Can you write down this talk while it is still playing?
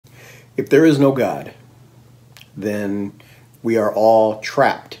If there is no God, then we are all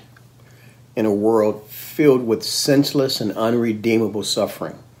trapped in a world filled with senseless and unredeemable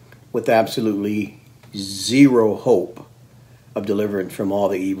suffering, with absolutely zero hope of deliverance from all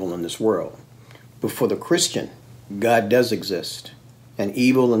the evil in this world. But for the Christian, God does exist, and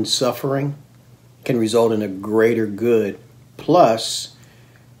evil and suffering can result in a greater good. Plus,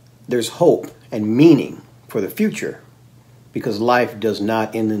 there's hope and meaning for the future, because life does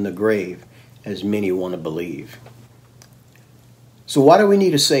not end in the grave, as many want to believe. So why do we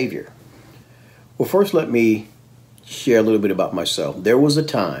need a Savior? Well, first let me share a little bit about myself. There was a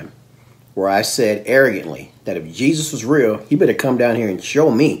time where I said arrogantly that if Jesus was real, he better come down here and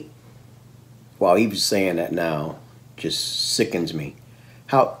show me. While even saying that now just sickens me.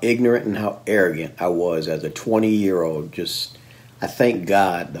 How ignorant and how arrogant I was as a 20-year-old. I thank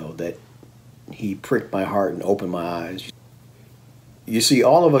God, though, that he pricked my heart and opened my eyes. You see,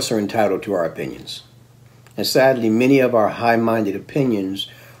 all of us are entitled to our opinions. And sadly, many of our high-minded opinions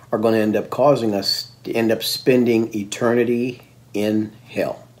are going to end up causing us to end up spending eternity in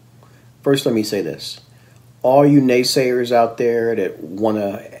hell. First, let me say this. All you naysayers out there that want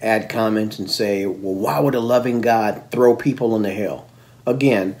to add comments and say, well, why would a loving God throw people into hell?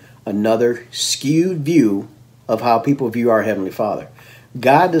 Again, another skewed view of how people view our Heavenly Father.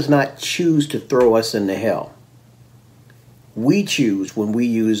 God does not choose to throw us into hell. We choose, when we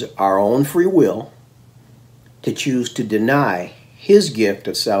use our own free will, to choose to deny his gift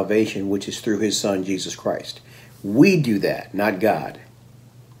of salvation, which is through his Son, Jesus Christ. We do that, not God.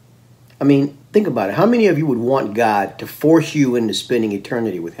 I mean, think about it. How many of you would want God to force you into spending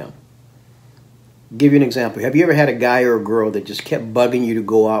eternity with him? Give you an example. Have you ever had a guy or a girl that just kept bugging you to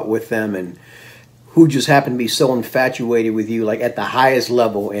go out with them, and who just happened to be so infatuated with you, like at the highest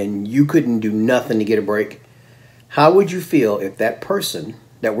level, and you couldn't do nothing to get a break? How would you feel if that person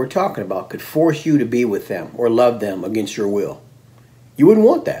that we're talking about could force you to be with them or love them against your will? You wouldn't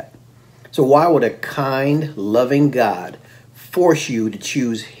want that. So why would a kind, loving God force you to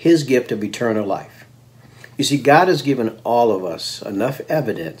choose his gift of eternal life? You see, God has given all of us enough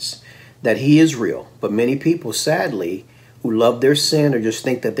evidence that he is real. But many people, sadly, who love their sin or just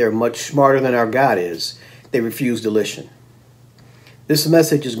think that they're much smarter than our God is, they refuse to listen. This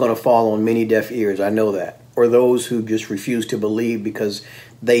message is going to fall on many deaf ears, I know that. Or those who just refuse to believe because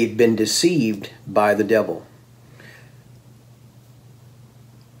they've been deceived by the devil.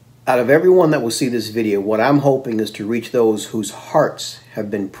 Out of everyone that will see this video, what I'm hoping is to reach those whose hearts have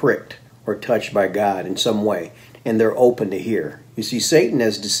been pricked or touched by God in some way, and they're open to hear. You see, Satan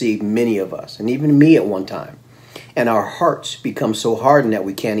has deceived many of us, and even me at one time, and our hearts become so hardened that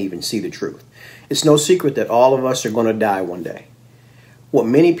we can't even see the truth. It's no secret that all of us are going to die one day. What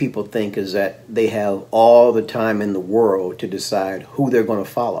many people think is that they have all the time in the world to decide who they're going to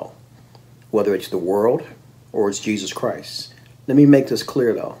follow, whether it's the world or it's Jesus Christ. Let me make this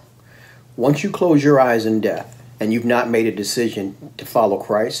clear, though. Once you close your eyes in death and you've not made a decision to follow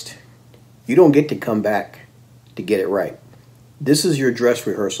Christ, you don't get to come back to get it right. This is your dress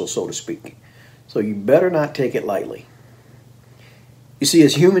rehearsal, so to speak. So you better not take it lightly. You see,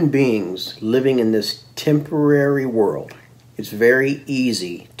 as human beings living in this temporary world, it's very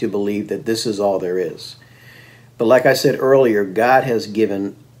easy to believe that this is all there is. But like I said earlier, God has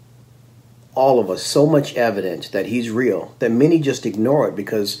given all of us so much evidence that he's real that many just ignore it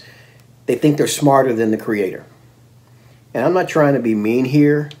because they think they're smarter than the Creator. And I'm not trying to be mean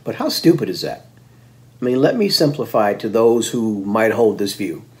here, but how stupid is that? I mean, let me simplify it to those who might hold this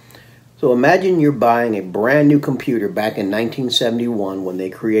view. So imagine you're buying a brand new computer back in 1971 when they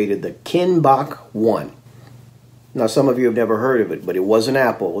created the Kinbach 1. Now, some of you have never heard of it, but it wasn't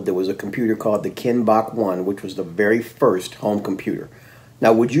Apple. There was a computer called the Kinbach 1, which was the very first home computer.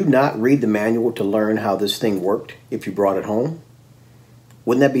 Now, would you not read the manual to learn how this thing worked if you brought it home?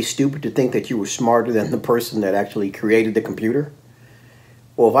 Wouldn't that be stupid to think that you were smarter than the person that actually created the computer?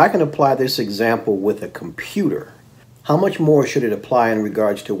 Well, if I can apply this example with a computer, how much more should it apply in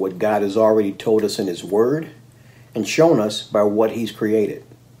regards to what God has already told us in his word and shown us by what he's created?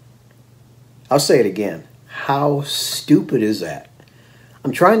 I'll say it again. How stupid is that?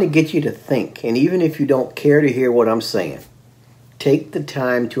 I'm trying to get you to think, and even if you don't care to hear what I'm saying, take the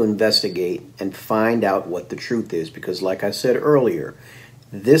time to investigate and find out what the truth is, because like I said earlier,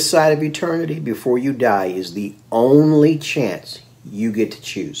 this side of eternity before you die is the only chance you get to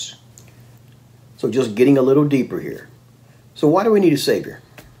choose. So just getting a little deeper here. So why do we need a Savior?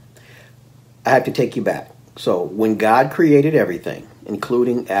 I have to take you back. So when God created everything,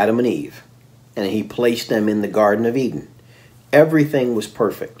 including Adam and Eve, and he placed them in the Garden of Eden, everything was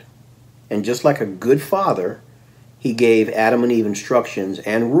perfect. And just like a good father, He gave Adam and Eve instructions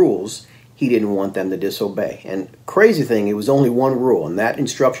and rules he didn't want them to disobey. And crazy thing, it was only one rule, and that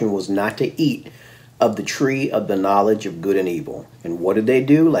instruction was not to eat of the tree of the knowledge of good and evil. And what did they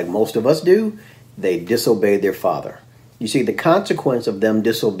do? Like most of us do, they disobeyed their father. You see, the consequence of them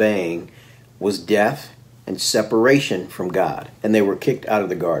disobeying was death and separation from God, and they were kicked out of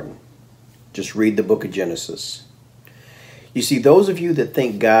the garden. Just read the book of Genesis. You see, those of you that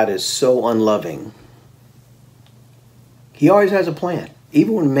think God is so unloving, he always has a plan,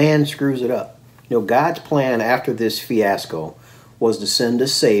 even when man screws it up. You know, God's plan after this fiasco was to send a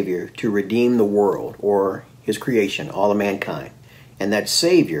Savior to redeem the world, or his creation, all of mankind. And that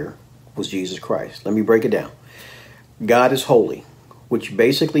Savior was Jesus Christ. Let me break it down. God is holy, which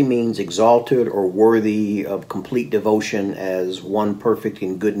basically means exalted or worthy of complete devotion as one perfect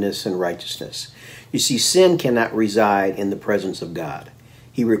in goodness and righteousness. You see, sin cannot reside in the presence of God.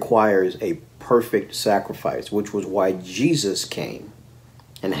 He requires a perfect sacrifice, which was why Jesus came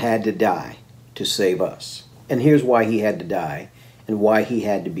and had to die to save us. And here's why he had to die and why he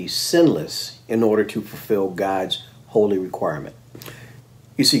had to be sinless in order to fulfill God's holy requirement.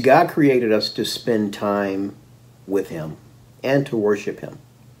 You see, God created us to spend time with him and to worship him.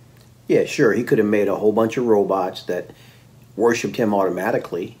 Yeah, sure, he could have made a whole bunch of robots that worshiped him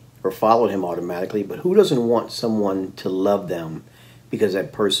automatically or followed him automatically, but who doesn't want someone to love them because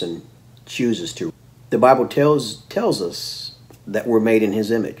that person chooses to? The Bible tells us that we're made in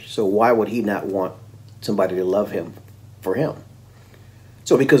his image, so why would he not want somebody to love him for him?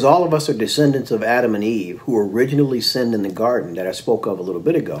 So because all of us are descendants of Adam and Eve, who originally sinned in the garden that I spoke of a little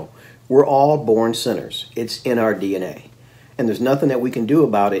bit ago, we're all born sinners. It's in our DNA. And there's nothing that we can do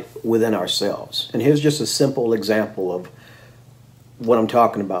about it within ourselves. And here's just a simple example of what I'm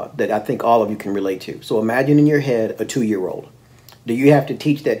talking about that I think all of you can relate to. So imagine in your head a 2-year-old. Do you have to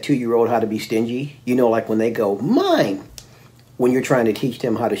teach that 2-year-old how to be stingy? You know, like when they go, mine, when you're trying to teach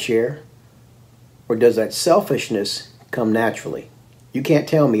them how to share? Or does that selfishness come naturally? You can't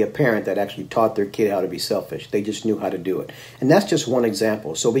tell me a parent that actually taught their kid how to be selfish. They just knew how to do it. And that's just one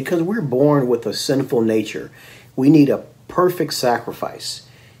example. So because we're born with a sinful nature, we need a perfect sacrifice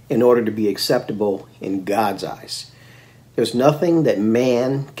in order to be acceptable in God's eyes. There's nothing that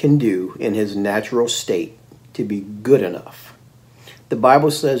man can do in his natural state to be good enough. The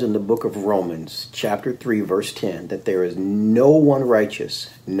Bible says in the book of Romans, chapter 3, verse 10, that there is no one righteous,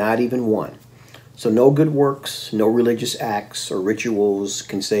 not even one. So no good works, no religious acts or rituals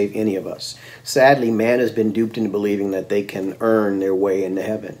can save any of us. Sadly, man has been duped into believing that they can earn their way into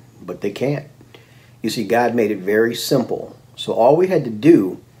heaven, but they can't. You see, God made it very simple. So all we had to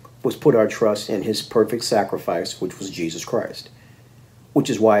do was put our trust in his perfect sacrifice, which was Jesus Christ. Which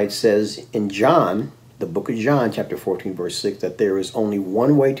is why it says in John, the book of John, chapter 14, verse 6, that there is only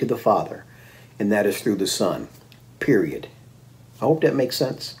one way to the Father, and that is through the Son, period. I hope that makes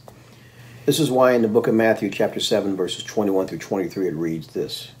sense. This is why in the book of Matthew, chapter 7, verses 21 through 23, it reads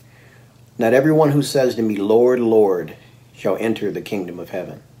this. Not everyone who says to me, Lord, Lord, shall enter the kingdom of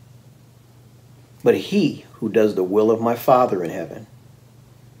heaven, but he who does the will of my Father in heaven.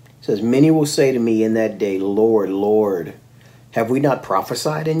 It says, many will say to me in that day, Lord, Lord, have we not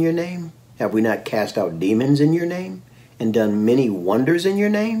prophesied in your name? Have we not cast out demons in your name and done many wonders in your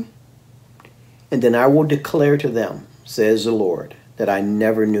name? And then I will declare to them, says the Lord, that I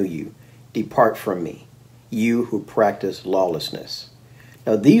never knew you. Depart from me, you who practice lawlessness.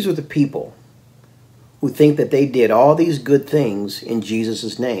 Now these are the people who think that they did all these good things in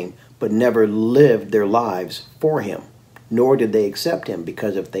Jesus' name, but never lived their lives for him, nor did they accept him,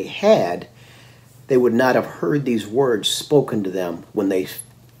 because if they had, they would not have heard these words spoken to them when they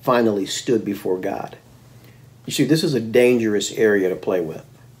finally stood before God. You see, this is a dangerous area to play with.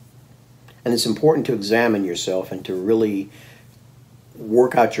 And it's important to examine yourself and to really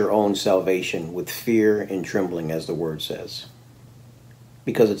work out your own salvation with fear and trembling, as the word says,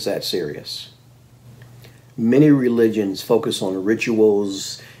 because it's that serious. Many religions focus on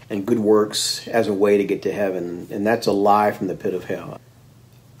rituals and good works as a way to get to heaven, and that's a lie from the pit of hell.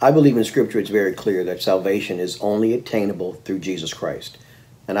 I believe in Scripture it's very clear that salvation is only attainable through Jesus Christ.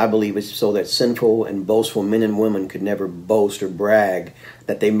 And I believe it's so that sinful and boastful men and women could never boast or brag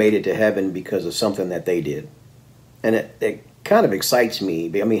that they made it to heaven because of something that they did. And it kind of excites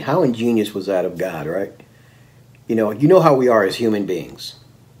me. I mean, how ingenious was that of God, right? You know how we are as human beings.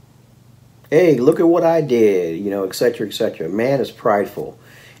 Hey, look at what I did, etc., etc. Man is prideful.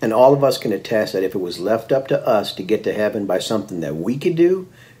 And all of us can attest that if it was left up to us to get to heaven by something that we could do,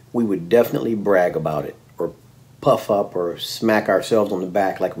 we would definitely brag about it or puff up or smack ourselves on the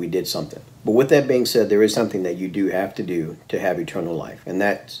back like we did something. But with that being said, there is something that you do have to do to have eternal life, and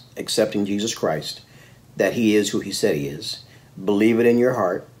that's accepting Jesus Christ that he is who he said he is. Believe it in your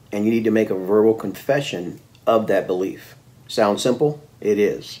heart, and you need to make a verbal confession of that belief. Sounds simple? It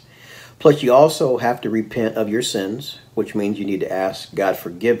is. Plus, you also have to repent of your sins, which means you need to ask God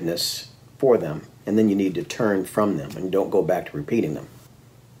forgiveness for them, and then you need to turn from them and don't go back to repeating them.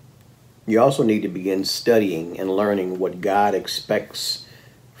 You also need to begin studying and learning what God expects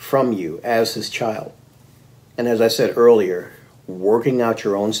from you as his child. And as I said earlier, working out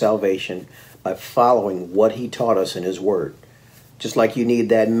your own salvation by following what he taught us in his word. Just like you need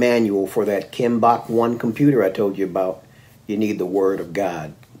that manual for that Kimbok One computer I told you about, you need the word of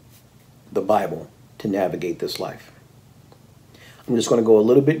God, the Bible, to navigate this life. I'm just going to go a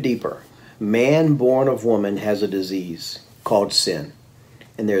little bit deeper. Man born of woman has a disease called sin,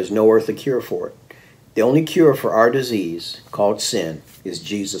 and there is no earthly cure for it. The only cure for our disease, called sin, is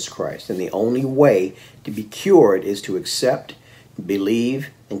Jesus Christ. And the only way to be cured is to accept, believe,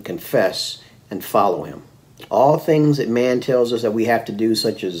 and confess, and follow him. All things that man tells us that we have to do,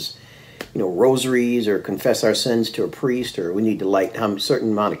 such as rosaries, or confess our sins to a priest, or we need to light a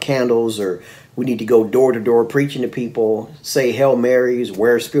certain amount of candles, or we need to go door to door preaching to people, say Hail Marys,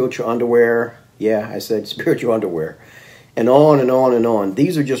 wear spiritual underwear. Yeah, I said spiritual underwear. And on and on and on.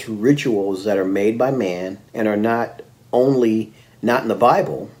 These are just rituals that are made by man and are not only not in the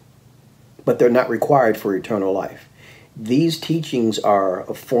Bible, but they're not required for eternal life. These teachings are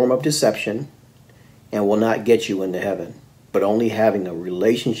a form of deception and will not get you into heaven, but only having a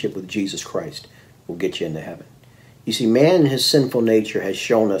relationship with Jesus Christ will get you into heaven. You see, man in his sinful nature has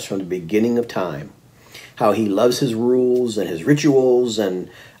shown us from the beginning of time how he loves his rules and his rituals, and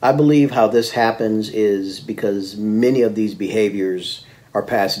I believe how this happens is because many of these behaviors are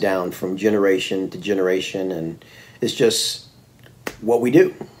passed down from generation to generation, and it's just what we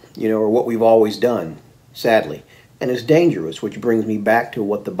do, or what we've always done, sadly. And it's dangerous, which brings me back to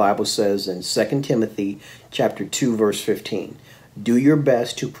what the Bible says in 2 Timothy chapter 2, verse 15. Do your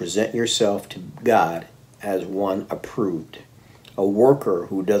best to present yourself to God as one approved, a worker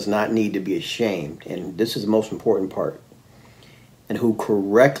who does not need to be ashamed, and this is the most important part, and who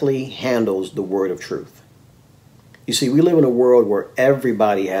correctly handles the word of truth. You see, we live in a world where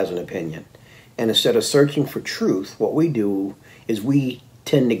everybody has an opinion, and instead of searching for truth, what we do is we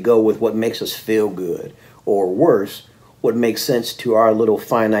tend to go with what makes us feel good, or worse, what makes sense to our little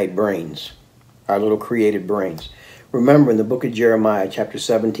finite brains, our little created brains. Remember in the book of Jeremiah, chapter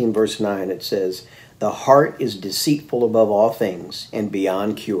 17, verse 9, it says, the heart is deceitful above all things and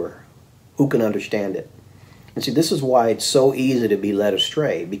beyond cure. Who can understand it? And see, this is why it's so easy to be led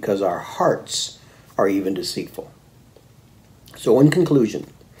astray, because our hearts are even deceitful. So in conclusion,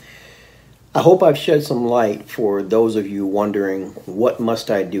 I hope I've shed some light for those of you wondering, what must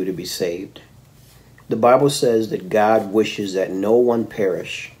I do to be saved? The Bible says that God wishes that no one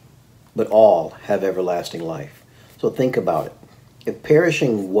perish, but all have everlasting life. So think about it. If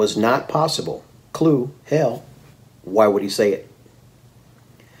perishing was not possible, clue, hell, why would he say it?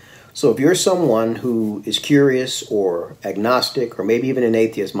 So if you're someone who is curious or agnostic or maybe even an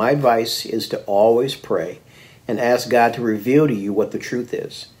atheist, my advice is to always pray and ask God to reveal to you what the truth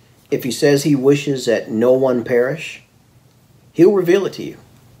is. If he says he wishes that no one perish, he'll reveal it to you.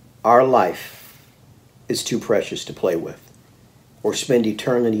 Our life is too precious to play with or spend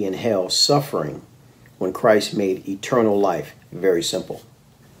eternity in hell suffering when Christ made eternal life very simple.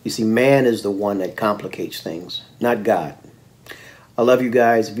 You see, man is the one that complicates things, not God. I love you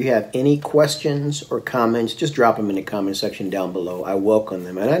guys. If you have any questions or comments, just drop them in the comment section down below. I welcome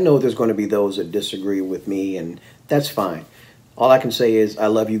them. And I know there's going to be those that disagree with me, and that's fine. All I can say is I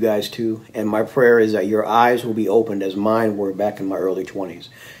love you guys too. And my prayer is that your eyes will be opened as mine were back in my early 20s.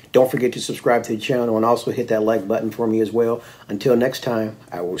 Don't forget to subscribe to the channel and also hit that like button for me as well. Until next time,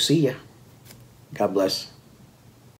 I will see ya. God bless.